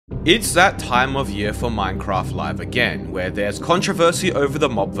It's that time of year for Minecraft Live again, where there's controversy over the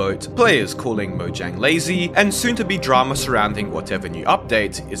mob vote, players calling Mojang lazy, and soon to be drama surrounding whatever new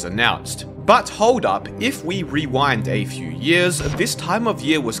update is announced. But hold up, if we rewind a few years, this time of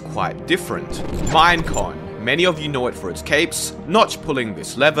year was quite different. Minecon. Many of you know it for its capes, Notch pulling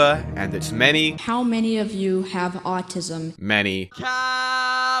this lever, and its many... How many of you have autism? Many...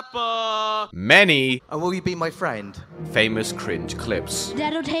 Kappa! Many... And will you be my friend? Famous cringe clips.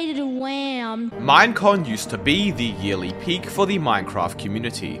 That'll take it wham. Minecon used to be the yearly peak for the Minecraft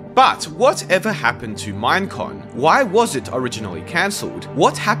community. But whatever happened to Minecon? Why was it originally cancelled?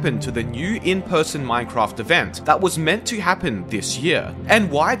 What happened to the new in-person Minecraft event that was meant to happen this year?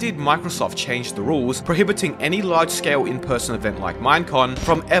 And why did Microsoft change the rules prohibiting any large-scale in-person event like Minecon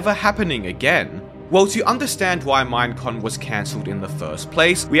from ever happening again? Well, to understand why Minecon was cancelled in the first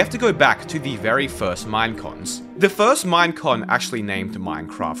place, we have to go back to the very first Minecons. The first Minecon, actually named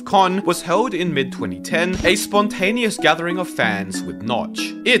Minecraft Con, was held in mid-2010, a spontaneous gathering of fans with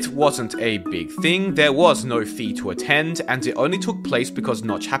Notch. It wasn't a big thing, there was no fee to attend, and it only took place because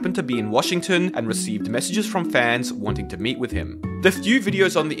Notch happened to be in Washington and received messages from fans wanting to meet with him. The few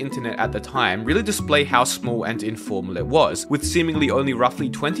videos on the internet at the time really display how small and informal it was, with seemingly only roughly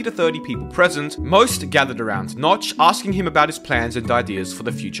 20 to 30 people present, most gathered around Notch, asking him about his plans and ideas for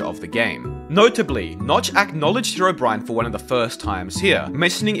the future of the game. Notably, Notch acknowledged Herobrine for one of the first times here,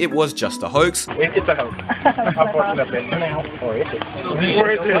 mentioning it was just a hoax. It's a hoax. Unfortunately. Or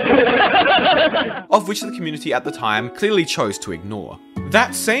is it? Of which the community at the time clearly chose to ignore.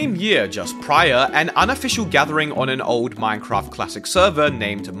 That same year, just prior, an unofficial gathering on an old Minecraft Classic server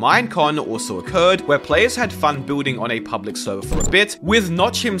named Minecon also occurred, where players had fun building on a public server for a bit, with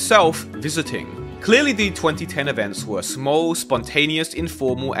Notch himself visiting. Clearly the 2010 events were small, spontaneous,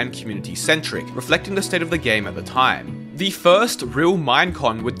 informal, and community-centric, reflecting the state of the game at the time. The first real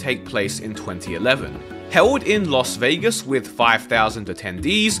Minecon would take place in 2011. Held in Las Vegas with 5,000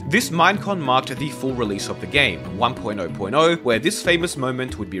 attendees, this Minecon marked the full release of the game, 1.0.0, where this famous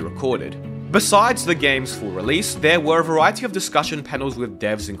moment would be recorded. Besides the game's full release, there were a variety of discussion panels with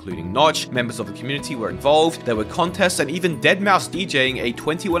devs including Notch, members of the community were involved, there were contests, and even deadmau5 DJing a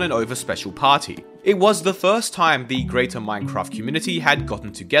 21 and over special party. It was the first time the greater Minecraft community had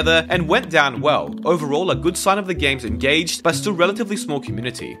gotten together and went down well. Overall, a good sign of the game's engaged, but still relatively small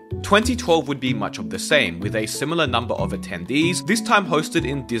community. 2012 would be much of the same, with a similar number of attendees, this time hosted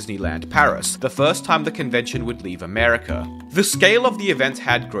in Disneyland Paris, the first time the convention would leave America. The scale of the event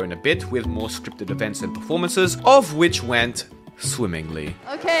had grown a bit, with more scripted events and performances, of which went swimmingly.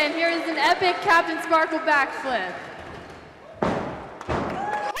 Okay, and here is an epic Captain Sparkle backflip.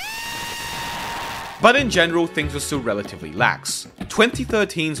 But in general, things were still relatively lax.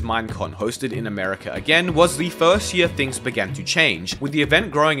 2013's Minecon, hosted in America again, was the first year things began to change, with the event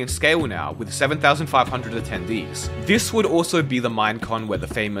growing in scale now, with 7,500 attendees. This would also be the Minecon where the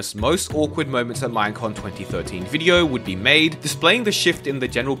famous Most Awkward Moments at Minecon 2013 video would be made, displaying the shift in the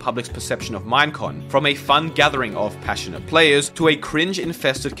general public's perception of Minecon, from a fun gathering of passionate players to a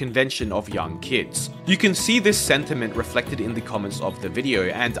cringe-infested convention of young kids. You can see this sentiment reflected in the comments of the video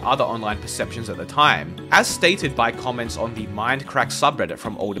and other online perceptions at the time. As stated by comments on the Mindcrack subreddit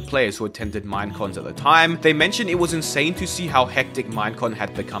from older players who attended Minecons at the time, they mentioned it was insane to see how hectic Minecon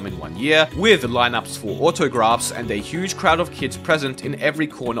had become in 1 year, with lineups for autographs and a huge crowd of kids present in every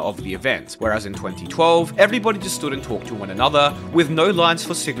corner of the event, whereas in 2012, everybody just stood and talked to one another, with no lines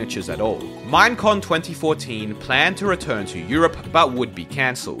for signatures at all. Minecon 2014 planned to return to Europe, but would be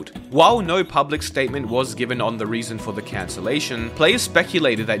cancelled. While no public statement was given on the reason for the cancellation, players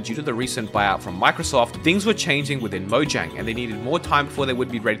speculated that due to the recent buyout from Microsoft, things were changing within Mojang and they needed more time before they would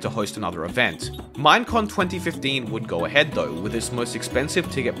be ready to host another event. Minecon 2015 would go ahead though, with its most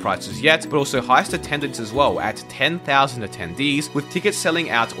expensive ticket prices yet, but also highest attendance as well at 10,000 attendees, with tickets selling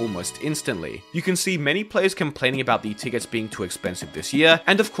out almost instantly. You can see many players complaining about the tickets being too expensive this year,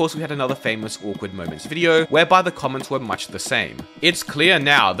 and of course we had another famous Awkward Moments video, whereby the comments were much the same. It's clear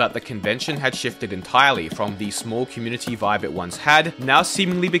now that the convention had shifted entirely from the small community vibe it once had, now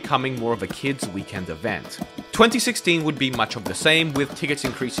seemingly becoming more of a kids' weekend event. 2016 would be much of the same, with tickets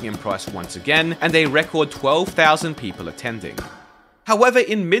increasing in price once again, and a record 12,000 people attending. However,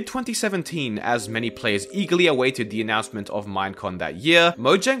 in mid-2017, as many players eagerly awaited the announcement of Minecon that year,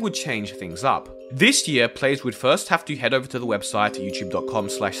 Mojang would change things up. This year, players would first have to head over to the website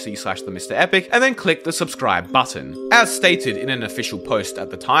youtube.com/c/TheMisterEpic and then click the subscribe button. As stated in an official post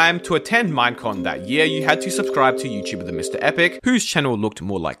at the time, to attend Minecon that year, you had to subscribe to YouTuber TheMisterEpic, whose channel looked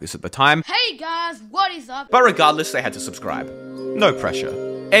more like this at the time. Hey guys, what is up? But regardless, they had to subscribe. No pressure.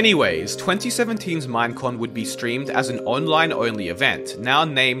 Anyways, 2017's Minecon would be streamed as an online-only event, now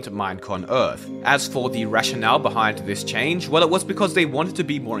named Minecon Earth. As for the rationale behind this change, well, it was because they wanted to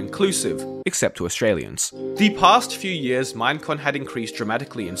be more inclusive, except to Australians. The past few years, Minecon had increased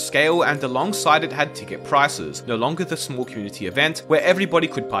dramatically in scale, and alongside it had ticket prices, no longer the small community event where everybody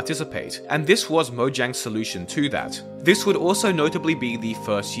could participate, and this was Mojang's solution to that. This would also notably be the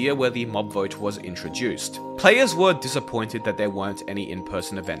first year where the mob vote was introduced. Players were disappointed that there weren't any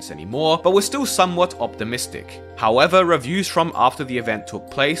in-person events anymore, but were still somewhat optimistic. However, reviews from after the event took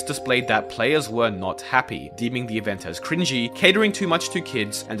place displayed that players were not happy, deeming the event as cringy, catering too much to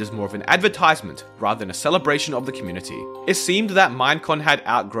kids, and as more of an advertisement rather than a celebration of the community. It seemed that Minecon had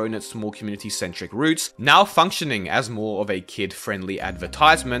outgrown its small community-centric roots, now functioning as more of a kid-friendly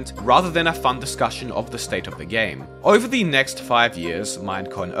advertisement rather than a fun discussion of the state of the game. Over the next 5 years,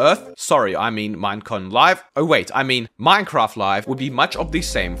 Minecon Earth, Minecon Live, Minecraft Live would be much of the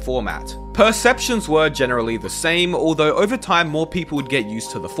same format. Perceptions were generally the same, although over time more people would get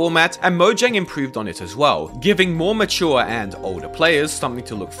used to the format, and Mojang improved on it as well, giving more mature and older players something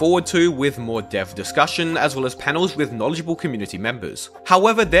to look forward to with more dev discussion as well as panels with knowledgeable community members.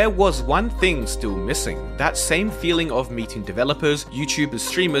 However, there was one thing still missing, that same feeling of meeting developers, YouTubers,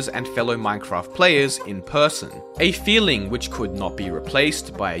 streamers, and fellow Minecraft players in person. A feeling which could not be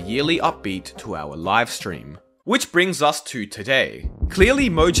replaced by a yearly upbeat 2-hour live stream. Which brings us to today. Clearly,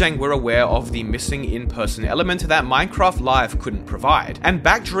 Mojang were aware of the missing in-person element that Minecraft Live couldn't provide, and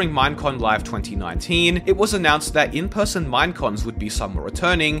back during Minecon Live 2019, it was announced that in-person Minecons would be somewhat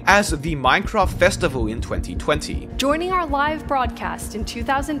returning as the Minecraft Festival in 2020. Joining our live broadcast in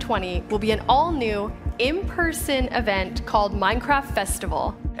 2020 will be an all-new, in-person event called Minecraft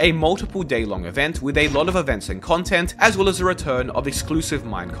Festival. A multiple day-long event with a lot of events and content, as well as a return of exclusive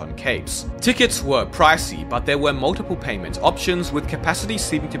Minecon capes. Tickets were pricey, but there were multiple payment options, with capacity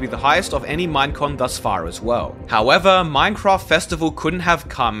seeming to be the highest of any Minecon thus far as well. However, Minecraft Festival couldn't have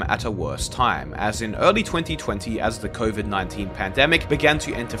come at a worse time, as in early 2020, as the COVID-19 pandemic began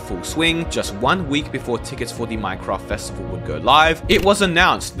to enter full swing, just 1 week before tickets for the Minecraft Festival would go live, it was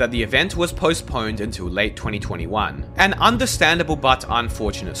announced that the event was postponed until late 2021. An understandable but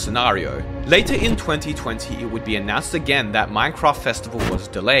unfortunate scenario. Later in 2020, it would be announced again that Minecraft Festival was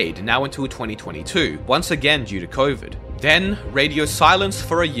delayed, now until 2022, once again due to COVID. Then, radio silence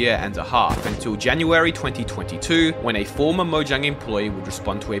for a year and a half, until January 2022, when a former Mojang employee would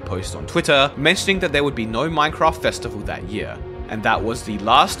respond to a post on Twitter, mentioning that there would be no Minecraft Festival that year. And that was the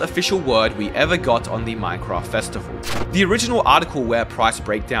last official word we ever got on the Minecraft Festival. The original article where price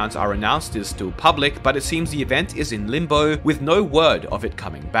breakdowns are announced is still public, but it seems the event is in limbo, with no word of it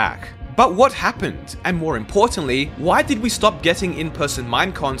coming back. But what happened? And more importantly, why did we stop getting in-person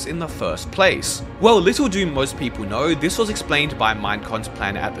Minecons in the first place? Well, little do most people know, this was explained by Minecon's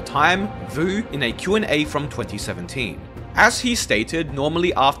plan at the time, Vu, in a Q&A from 2017. As he stated,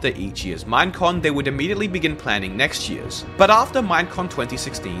 normally after each year's Minecon, they would immediately begin planning next year's. But after Minecon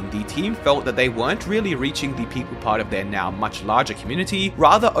 2016, the team felt that they weren't really reaching the people part of their now much larger community,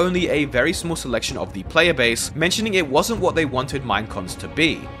 rather only a very small selection of the player base, mentioning it wasn't what they wanted Minecons to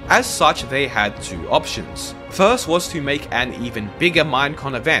be. As such, they had two options. First was to make an even bigger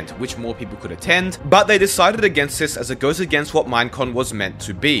Minecon event, which more people could attend, but they decided against this as it goes against what Minecon was meant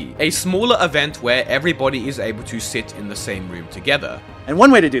to be. A smaller event where everybody is able to sit in the same room together. And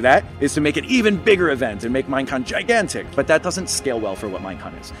one way to do that is to make an even bigger event and make Minecon gigantic, but that doesn't scale well for what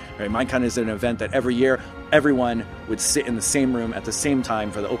Minecon is. Right? Minecon is an event that every year, everyone would sit in the same room at the same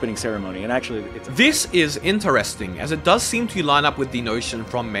time for the opening ceremony, and actually This is interesting, as it does seem to line up with the notion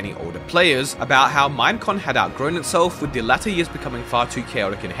from many older players about how Minecon had outgrown itself, with the latter years becoming far too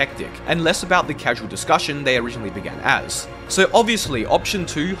chaotic and hectic, and less about the casual discussion they originally began as. So obviously, option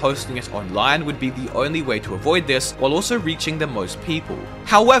 2, hosting it online, would be the only way to avoid this, while also reaching the most people.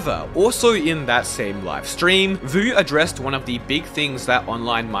 However, also in that same live stream, Vu addressed one of the big things that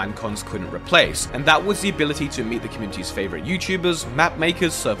online Minecons couldn't replace, and that was the ability to meet the community's favorite YouTubers, map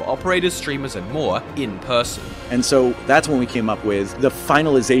makers, server operators, streamers, and more in person. And so that's when we came up with the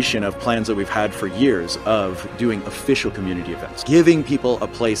finalization of plans that we've had for years of doing official community events, giving people a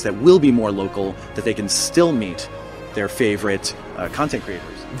place that will be more local, that they can still meet their favorite content creators.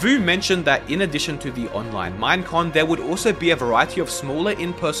 Vu mentioned that in addition to the online Minecon, there would also be a variety of smaller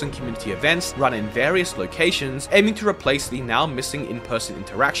in-person community events run in various locations, aiming to replace the now missing in-person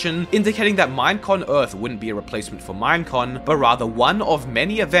interaction, indicating that Minecon Earth wouldn't be a replacement for Minecon, but rather one of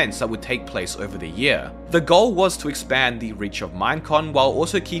many events that would take place over the year. The goal was to expand the reach of Minecon while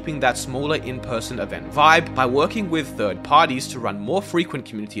also keeping that smaller in-person event vibe by working with third parties to run more frequent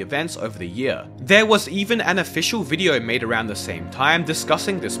community events over the year. There was even an official video made around the same same time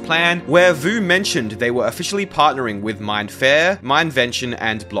discussing this plan, where Vu mentioned they were officially partnering with Mindfair, Mindvention,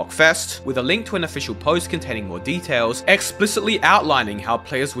 and Blockfest, with a link to an official post containing more details, explicitly outlining how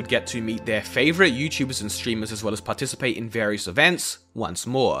players would get to meet their favorite YouTubers and streamers as well as participate in various events once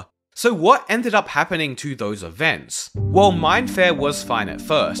more. So what ended up happening to those events? Well, Mindfair was fine at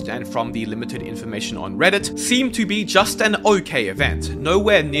first, and from the limited information on Reddit, seemed to be just an okay event,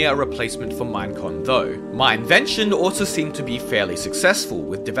 nowhere near a replacement for Minecon though. Mindvention also seemed to be fairly successful,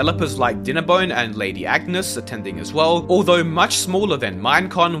 with developers like Dinnerbone and Lady Agnes attending as well, although much smaller than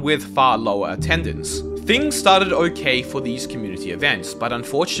Minecon with far lower attendance. Things started okay for these community events, but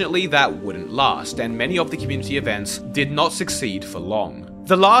unfortunately that wouldn't last, and many of the community events did not succeed for long.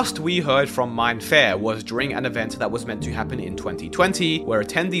 The last we heard from Mindfair was during an event that was meant to happen in 2020, where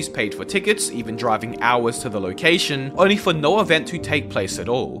attendees paid for tickets, even driving hours to the location, only for no event to take place at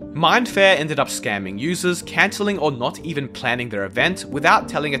all. Mindfair ended up scamming users, cancelling or not even planning their event without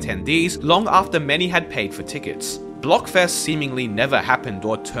telling attendees long after many had paid for tickets. Blockfest seemingly never happened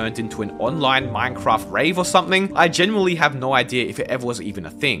or turned into an online Minecraft rave or something. I genuinely have no idea if it ever was even a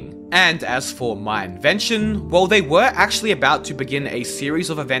thing. And as for Mindvention, well, they were actually about to begin a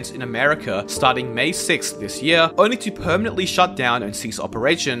series of events in America starting May 6th this year, only to permanently shut down and cease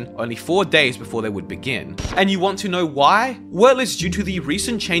operation only 4 days before they would begin. And you want to know why? Well, it's due to the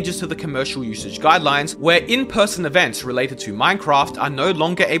recent changes to the commercial usage guidelines, where in-person events related to Minecraft are no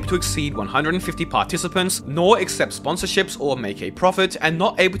longer able to exceed 150 participants, nor accept sponsorships or make a profit, and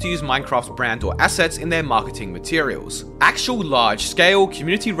not able to use Minecraft's brand or assets in their marketing materials. Actual large-scale,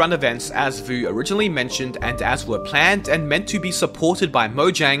 community-run events, as Vu originally mentioned and as were planned and meant to be supported by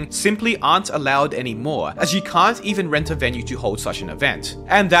Mojang, simply aren't allowed anymore, as you can't even rent a venue to hold such an event.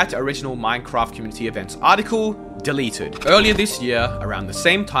 And that original Minecraft community events article deleted. Earlier this year, around the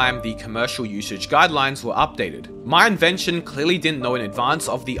same time the commercial usage guidelines were updated. Mindvention clearly didn't know in advance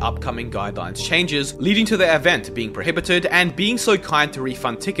of the upcoming guidelines changes, leading to the event being prohibited, and being so kind to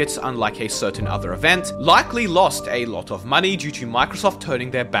refund tickets unlike a certain other event, likely lost a lot of money due to Microsoft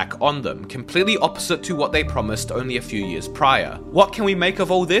turning their back on them, completely opposite to what they promised only a few years prior. What can we make of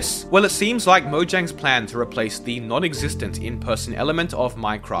all this? Well, it seems like Mojang's plan to replace the non-existent in-person element of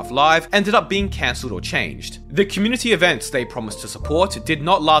Minecraft Live ended up being cancelled or changed. The community events they promised to support did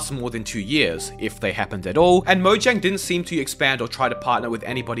not last more than 2 years, if they happened at all, and Mojang didn't seem to expand or try to partner with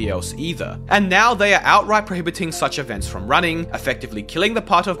anybody else either. And now they are outright prohibiting such events from running, effectively killing the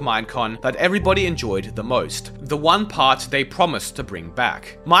part of Minecon that everybody enjoyed the most, the one part they promised to bring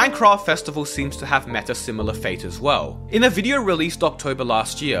back. Minecraft Festival seems to have met a similar fate as well. In a video released October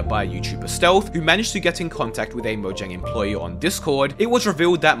last year by YouTuber Stealth, who managed to get in contact with a Mojang employee on Discord, it was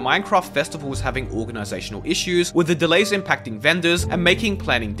revealed that Minecraft Festival was having organizational issues, with the delays impacting vendors and making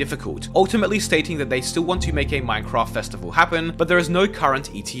planning difficult, ultimately stating that they still want to make a Minecraft Festival happen, but there is no current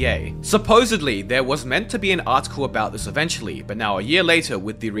ETA. Supposedly, there was meant to be an article about this eventually, but now a year later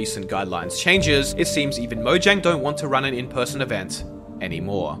with the recent guidelines changes, it seems even Mojang don't want to run an in-person event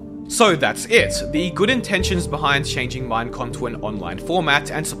anymore. So that's it. The good intentions behind changing Minecon to an online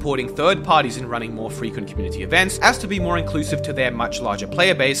format and supporting third parties in running more frequent community events as to be more inclusive to their much larger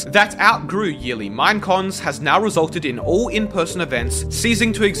player base that outgrew yearly Minecons has now resulted in all in-person events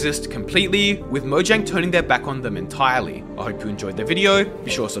ceasing to exist completely, with Mojang turning their back on them entirely. I hope you enjoyed the video.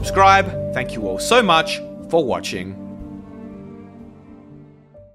 Be sure to subscribe. Thank you all so much for watching.